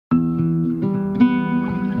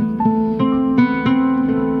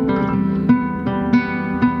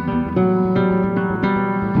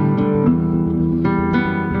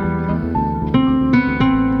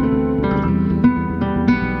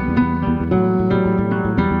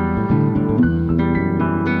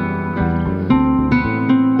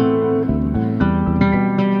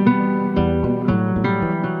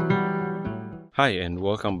Hi and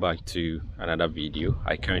welcome back to another video.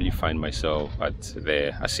 I currently find myself at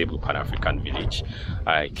the Asebu Pan African Village.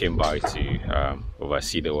 I came by to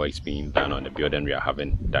oversee the works being done on the building we are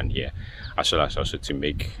having done here, as well as also to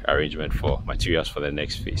make arrangement for materials for the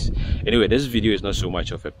next phase. Anyway, this video is not so much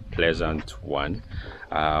of a pleasant one.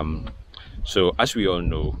 So as we all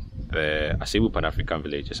know, the Asebu Pan African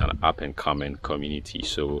Village is an up-and-coming community,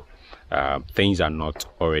 so things are not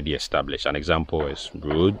already established. An example is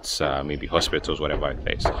roads, maybe hospitals, whatever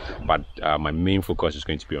it is. But my main focus is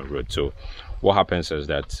going to be on roads. So what happens is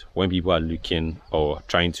that when people are looking or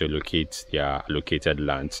trying to locate their allocated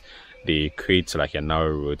lands, they create like a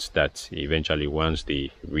narrow road that eventually, once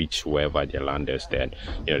they reach wherever their land is, then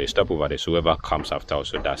they stop over there. So whoever comes after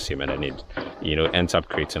also does same, and then it ends up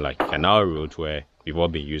creating like a narrow road where we've all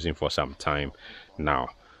been using for some time now.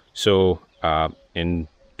 So in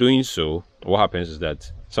doing so, what happens is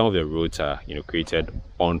that some of the roads are created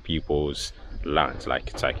on people's land, like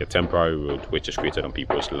it's like a temporary road which is created on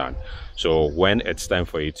people's land. So when it's time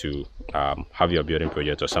for you to have your building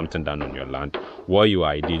project or something done on your land, what you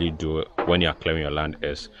ideally do when you're clearing your land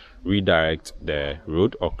is redirect the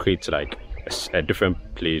road or create like a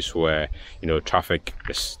different place where traffic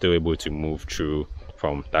is still able to move through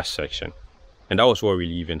from that section. And that was what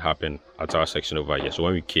really even happened at our section over here. So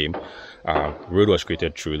when we came, road was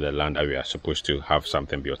created through the land that we are supposed to have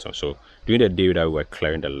something built on. So during the day that we were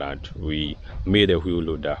clearing the land, we made a wheel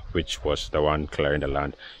loader, which was the one clearing the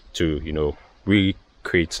land, to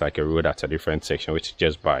recreate like a road at a different section, which is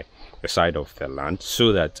just by the side of the land,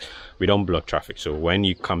 so that we don't block traffic. So when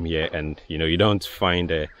you come here and you don't find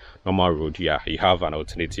a normal road, you have an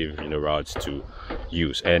alternative route to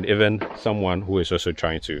use. And even someone who is also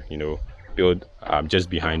trying to build just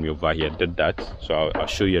behind me over here did that. So I'll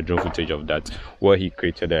show you a drone footage of that, where he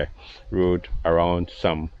created a road around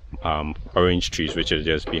some orange trees, which is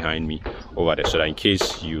just behind me over there, so that in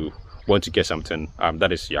case you want to get something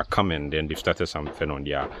that is you're coming, then they've started something on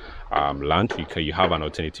their land, you have an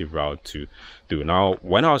alternative route to do. Now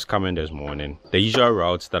when I was coming this morning, the usual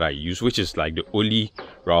route that I use, which is like the only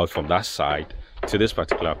route from that side to this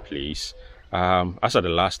particular place, as of the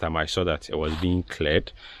last time I saw that it was being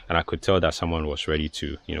cleared, and I could tell that someone was ready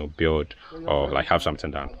to build or like have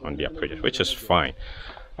something done on their project, which is fine.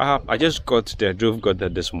 I just got there, got there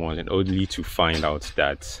this morning only to find out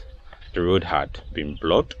that the road had been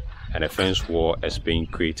blocked and a fence wall is being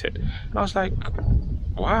created. And I was like,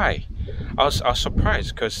 why? I was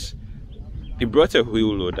surprised, because they brought a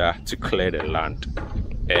wheel loader to clear the land,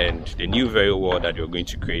 and they knew very well that they were going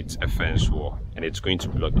to create a fence wall and it's going to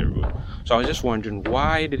block the road. So I was just wondering,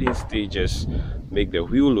 why didn't they just make the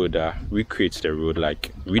wheel loader recreate the road,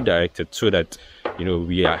 like redirect it, so that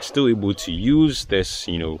we are still able to use this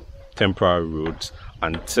temporary roads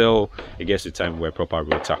until it gets to time where proper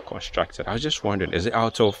roads are constructed. I was just wondering, is it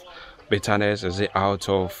out of bitterness? Is it out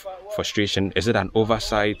of frustration? Is it an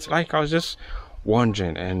oversight? Like, I was just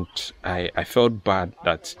wondering, and I felt bad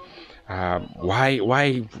that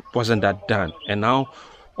why wasn't that done? And now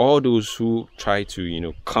all those who try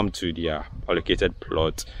to come to their allocated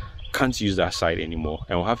plot can't use that side anymore,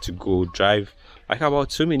 and will have to go drive like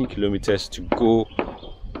about so many kilometers to go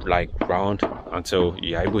like round until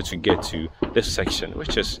you're able to get to this section,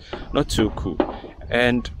 which is not too cool.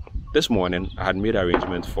 And this morning I had made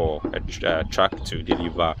arrangements for a truck to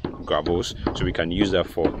deliver gravels, so we can use that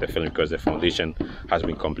for the filling, because the foundation has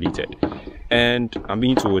been completed. And I'm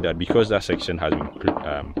being told that because that section has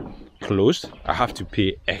been closed, I have to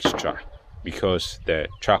pay extra, because the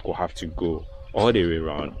truck will have to go all the way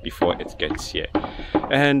around before it gets here.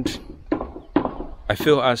 And I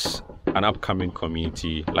feel as an upcoming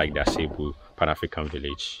community like the Asebu Pan African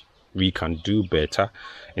Village, we can do better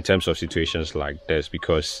in terms of situations like this,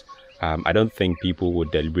 because I don't think people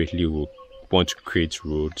would deliberately want to create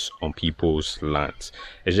roads on people's lands.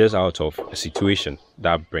 It's just out of a situation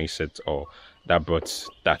that brings it, or that brought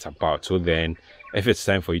that about. So then if it's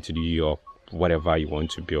time for you to do your whatever you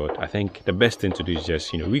want to build, I think the best thing to do is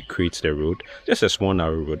just recreate the road, just a small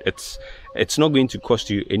narrow road. It's not going to cost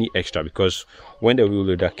you any extra, because when the wheel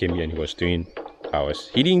loader came here and he was doing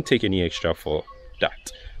ours, he didn't take any extra for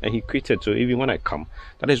that, and he created. So even when I come,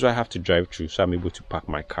 that is why I have to drive through, so I'm able to park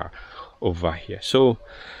my car over here. So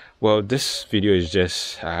well, this video is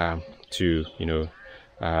just to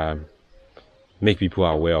make people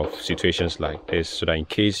aware of situations like this, so that in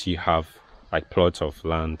case you have like plots of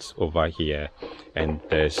land over here and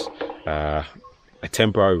there's a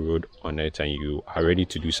temporary road on it, and you are ready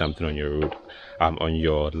to do something on your road, on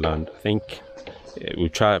your land, I think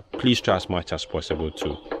please try as much as possible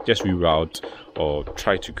to just reroute or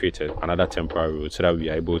try to create another temporary road, so that we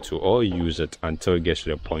are able to all use it until it gets to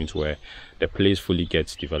the point where the place fully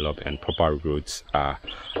gets developed and proper roads are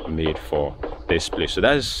made for this place. So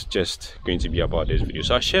that's just going to be about this video.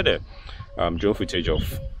 So I'll share the drone footage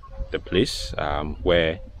of the place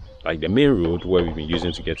where, like, the main road where we've been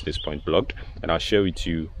using to get to this point blocked, and I'll share with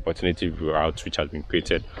you alternative routes which has been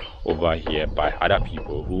created over here by other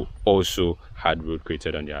people who also had road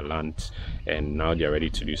created on their land and now they're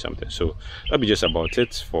ready to do something. So that'll be just about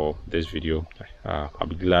it for this video. I'll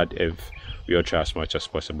be glad if we all try as much as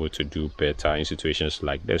possible to do better in situations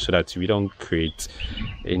like this, so that we don't create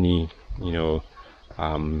any, you know,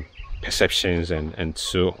 perceptions and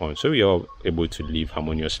so on, so we are able to live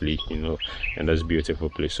harmoniously, you know, in this beautiful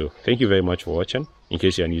place. So thank you very much for watching. In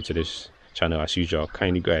case you are new to this channel, as usual,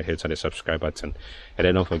 kindly go ahead, hit on the subscribe button, and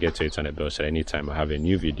then don't forget to hit on the bell so that anytime I have a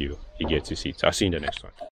new video you get to see it. So I'll see you in the next one.